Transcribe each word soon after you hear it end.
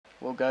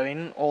will go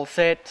in, all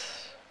set.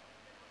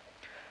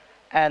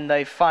 And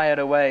they fired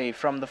away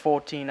from the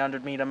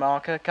 1400 meter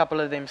marker. A couple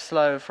of them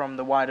slow from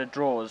the wider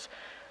draws.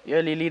 The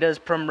early leader's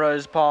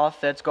Primrose Path,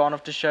 that's gone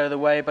off to show the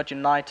way, but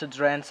United's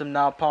Ransom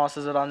now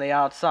passes it on the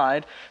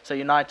outside. So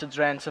United's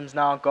Ransom's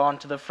now gone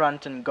to the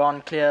front and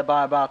gone clear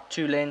by about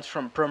 2 lengths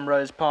from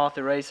Primrose Path,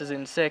 who races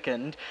in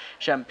second.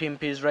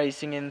 Champimpi's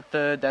racing in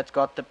third, that's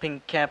got the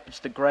pink cap, it's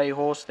the grey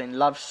horse. Then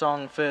Love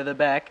Song further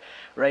back.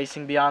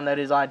 Racing beyond that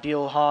is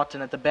Ideal Heart,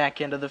 and at the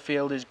back end of the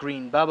field is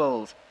Green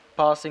Bubbles.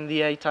 Passing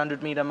the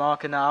 800 meter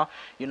marker now,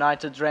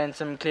 United's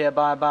Ransom clear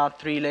by about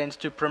 3 lengths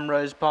to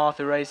Primrose Path,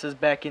 who races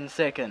back in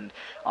second.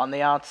 On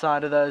the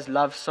outside of those,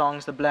 Love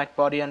Songs, the black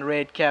body and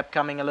red cap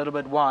coming a little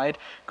bit wide.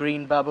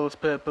 Green Bubbles,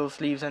 purple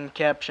sleeves and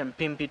cap,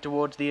 Champimpi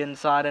towards the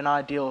inside, and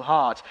Ideal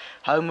Heart.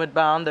 Homeward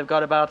bound, they've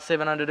got about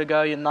 700 to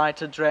go.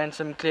 United's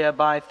Ransom clear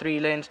by 3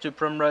 lengths to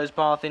Primrose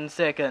Path in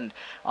second.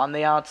 On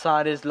the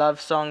outside is Love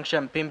Song,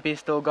 Champimpi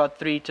still got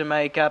 3 to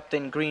make up,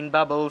 then Green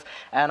Bubbles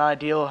and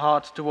Ideal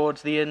Heart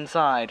towards the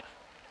inside.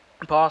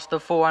 Past the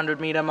 400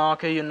 meter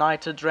marker,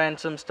 United's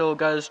Ransom still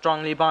goes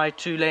strongly by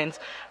 2 lengths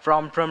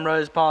from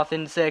Primrose Path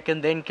in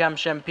second. Then comes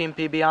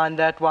Champimpi behind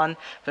that one.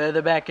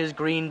 Further back is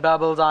Green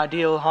Bubbles,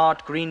 Ideal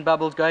Heart. Green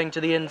Bubbles going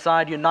to the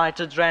inside.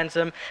 United's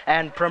Ransom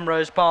and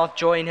Primrose Path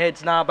join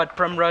heads now, but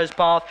Primrose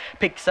Path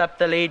picks up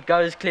the lead,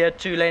 goes clear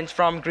 2 lengths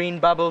from Green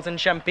Bubbles, and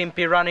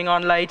Champimpi running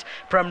on late.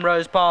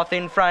 Primrose Path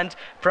in front.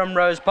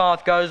 Primrose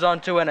Path goes on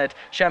to win it.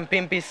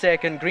 Champimpi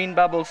second, Green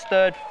Bubbles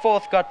third.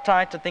 Fourth got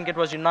tight. I think it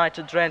was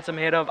United's Ransom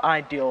ahead of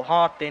Ideal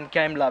Heart, then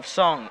came Love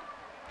Song.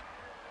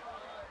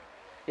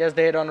 Here's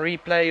the head on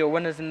replay. Your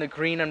winners in the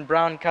green and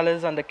brown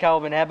colours under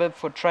Calvin Habib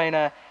for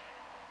trainer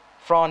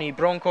Frani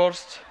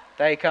Bronkhorst.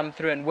 They come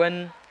through and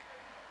win.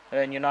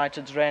 And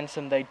United's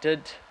Ransom, they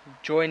did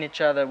join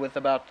each other with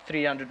about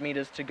 300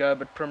 metres to go,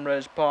 but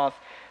Primrose Path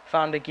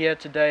found a gear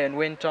today and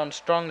went on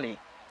strongly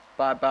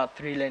by about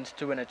 3 lengths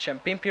to win it.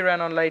 Champimpi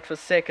ran on late for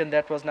second,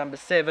 that was number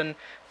 7.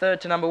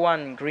 Third to number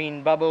 1,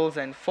 Green Bubbles,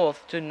 and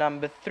fourth to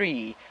number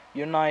 3,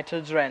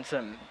 United's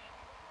Ransom.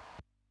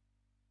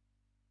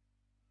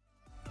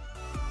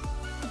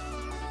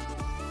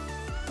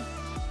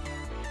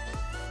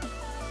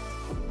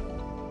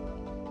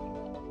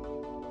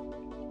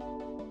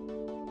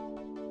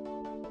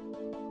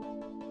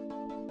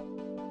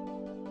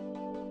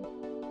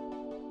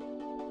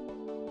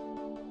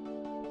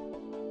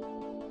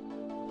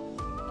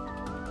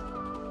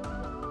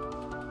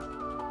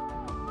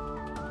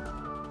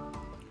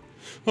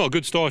 Well,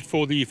 good start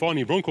for the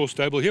Frani Bronkhorst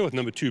stable here with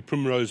number 2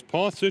 Primrose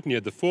Path. Certainly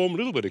had the form, a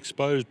little bit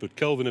exposed, but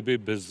Calvin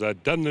Habib has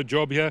done the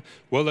job here.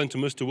 Well done to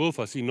Mr. Wolf.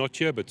 I see not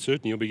here, but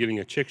certainly he'll be getting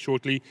a check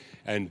shortly.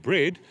 And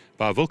bred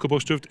by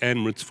Wilkebosdrift and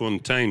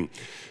turffontein.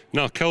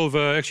 Now, Calv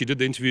actually did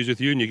the interviews with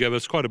you and you gave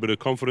us quite a bit of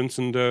confidence,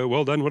 and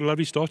well done. What a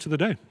lovely start to the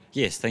day.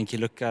 Yes, thank you.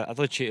 Look, I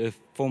thought your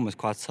form was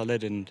quite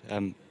solid,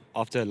 and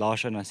after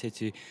last run I said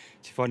to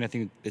Frani, I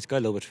think let's go a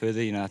little bit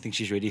further. I think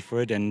she's ready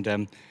for it,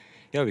 and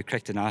yeah, we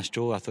cracked a nice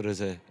draw. I thought it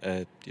was a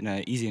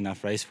easy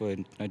enough race for her,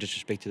 no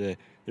disrespect to the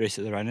rest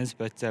of the runners,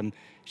 but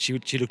she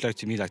looked like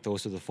to me like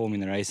also the form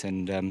in the race,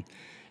 and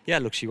yeah,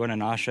 look, she won a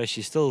nice race.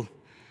 She's still,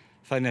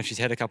 funny enough, she's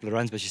had a couple of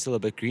runs, but she's still a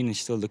bit green and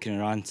she's still looking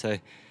around, so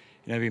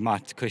we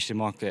might question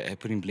mark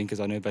putting blinkers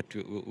on her, but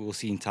we'll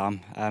see in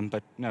time.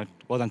 But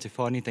well done to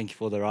Frani. Thank you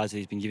for the rides that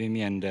he's been giving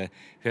me, and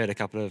we had a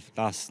couple of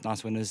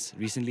nice winners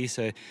recently,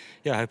 so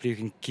yeah, hopefully we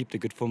can keep the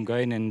good form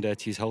going, and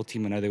to his whole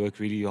team, I know they work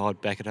really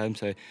hard back at home,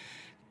 so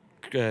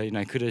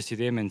kudos to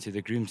them and to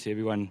the grooms, to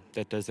everyone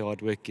that does the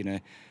hard work.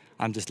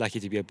 I'm just lucky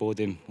to be aboard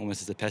them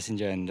almost as a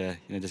passenger, and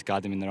just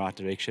guide them in the right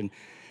direction.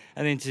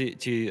 And then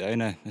to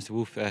owner, Mr.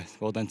 Wolf,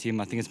 well done team.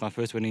 I think it's my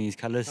first win in these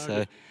colours,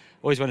 so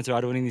always wanted to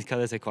ride winning these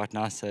colours. They're quite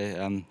nice,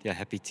 so yeah,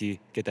 happy to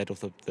get that off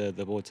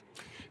the board.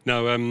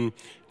 Now,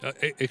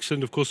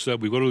 excellent. Of course,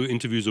 we've got all the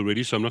interviews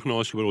already, so I'm not going to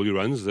ask you about all your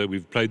runs.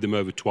 We've played them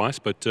over twice,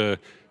 but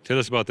tell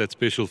us about that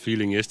special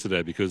feeling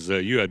yesterday, because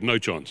you had no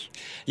chance.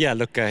 Yeah,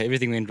 look,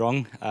 everything went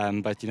wrong,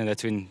 but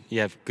that's when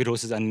you have good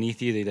horses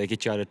underneath you, they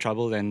get you out of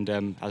trouble, and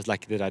I was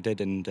lucky that I did,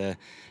 and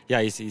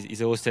yeah,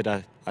 he's a horse that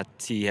I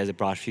see he has a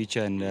bright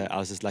future, and I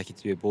was just lucky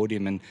to be aboard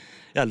him, and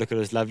yeah, look, it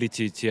was lovely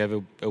to have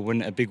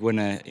a big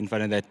winner in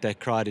front of that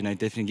crowd,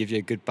 definitely give you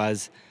a good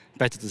buzz.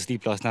 Battled to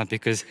sleep last night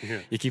because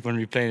you keep on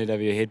replaying it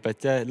over your head,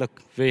 but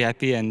look, very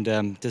happy, and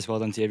just well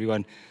done to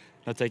everyone.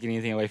 Not taking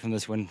anything away from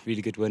this win,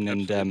 really good win,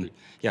 and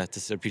yeah,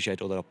 just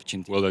appreciate all that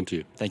opportunity. Well done to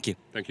you. Thank you.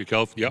 Thank you,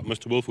 Calv. Yeah,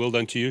 Mr. Wolf, well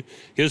done to you.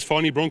 Here's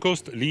Frani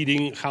Bronkhorst,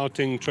 leading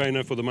Gauteng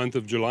trainer for the month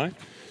of July.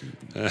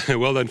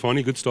 Well done,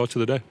 Frani. Good start to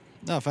the day.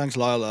 No, thanks,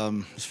 Lyle.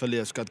 This filly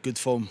has got good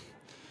form.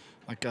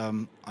 Like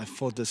I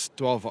thought this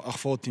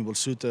 14 will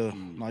suit her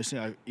nicely.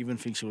 I even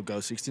think she will go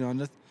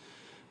 1600.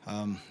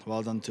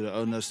 Well done to the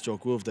owners,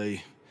 Jock Wolf.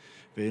 They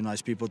very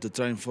nice people to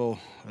train for.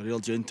 A real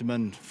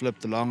gentleman,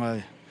 flipped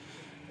along.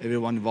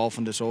 Everyone involved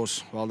in this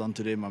horse, well done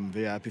to them. I'm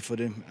very happy for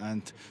them,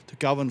 and to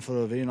Calvin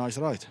for a very nice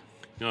ride.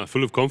 Yeah,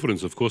 full of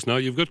confidence, of course. Now,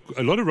 you've got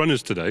a lot of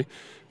runners today.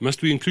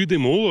 Must we include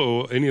them all,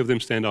 or any of them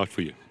stand out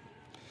for you?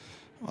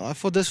 Well, I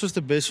thought this was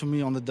the best for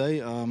me on the day.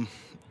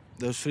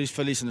 those three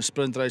fillies in the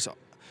sprint race,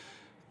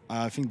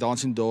 I think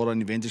Dancing Dora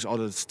and Eventix are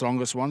the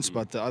strongest ones,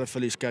 but the other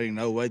fillies carrying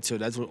no weight, so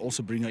that will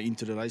also bring her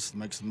into the race. It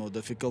makes it more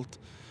difficult.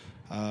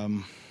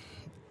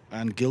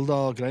 And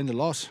Gilda Grain, the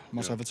last,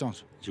 must have a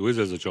chance. She always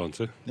has a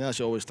chance, eh? Yeah,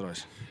 she always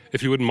tries.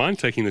 If you wouldn't mind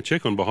taking the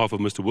check on behalf of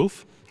Mr.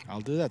 Wolf.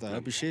 I'll do that. I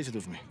hope he shares it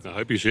with me. I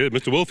hope you share it.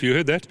 Mr. Wolf, you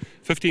heard that.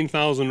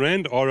 15,000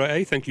 Rand,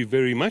 RAA, thank you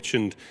very much.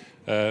 And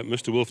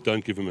Mr. Wolf,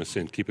 don't give him a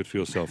cent. Keep it for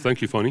yourself.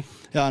 Thank you, Fonnie.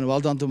 Yeah, and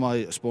well done to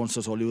my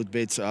sponsors, Hollywood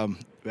Bets.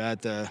 We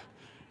had a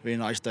very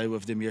nice day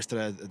with them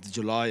yesterday at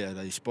July.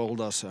 They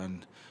spoiled us,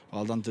 and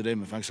well done to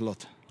them. Thanks a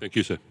lot. Thank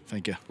you, sir.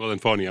 Thank you. Well then,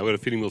 Fonnie, I've got a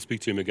feeling we'll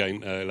speak to him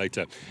again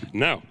later.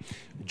 Now,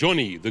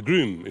 Johnny, the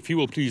groom, if he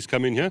will please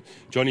come in here.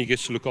 Johnny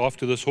gets to look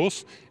after this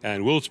horse.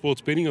 And World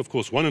Sports Betting, of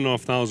course,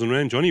 1,500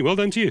 Rand. Johnny, well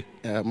done to you.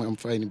 Yeah, I'm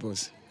fine,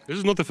 boss. This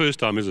is not the first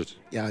time, is it?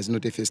 Yeah, it's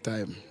not the first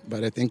time.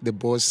 But I thank the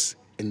boss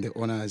and the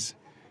owners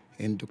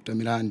and Dr.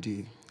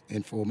 Milandi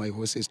and for my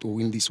horses to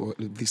win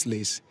this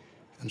race.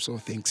 I'm so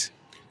thanks.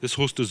 This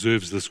horse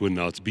deserves this win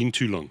now. It's been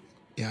too long.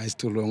 Yeah, it's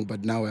too long,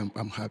 but now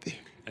I'm happy.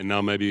 And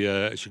now maybe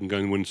she can go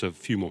and win a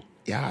few more.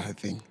 Yeah, I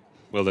think.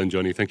 Well done,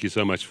 Johnny. Thank you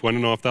so much.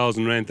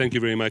 1,500 Rand. Thank you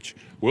very much.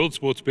 World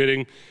Sports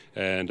Betting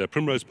and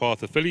Primrose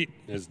Path affiliate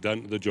has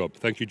done the job.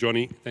 Thank you,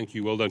 Johnny. Thank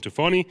you. Well done to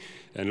Fonnie.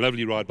 And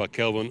lovely ride by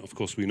Kelvin. Of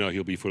course, we know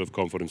he'll be full of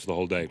confidence the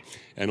whole day.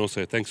 And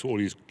also, thanks for all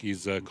his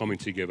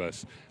comments he gave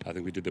us. I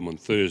think we did them on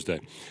Thursday.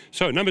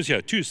 So, numbers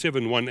here, 2,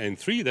 7, 1 and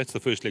 3. That's the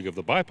first leg of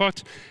the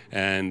bipart.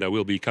 And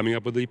we'll be coming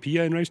up with the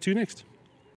PA in race 2 next.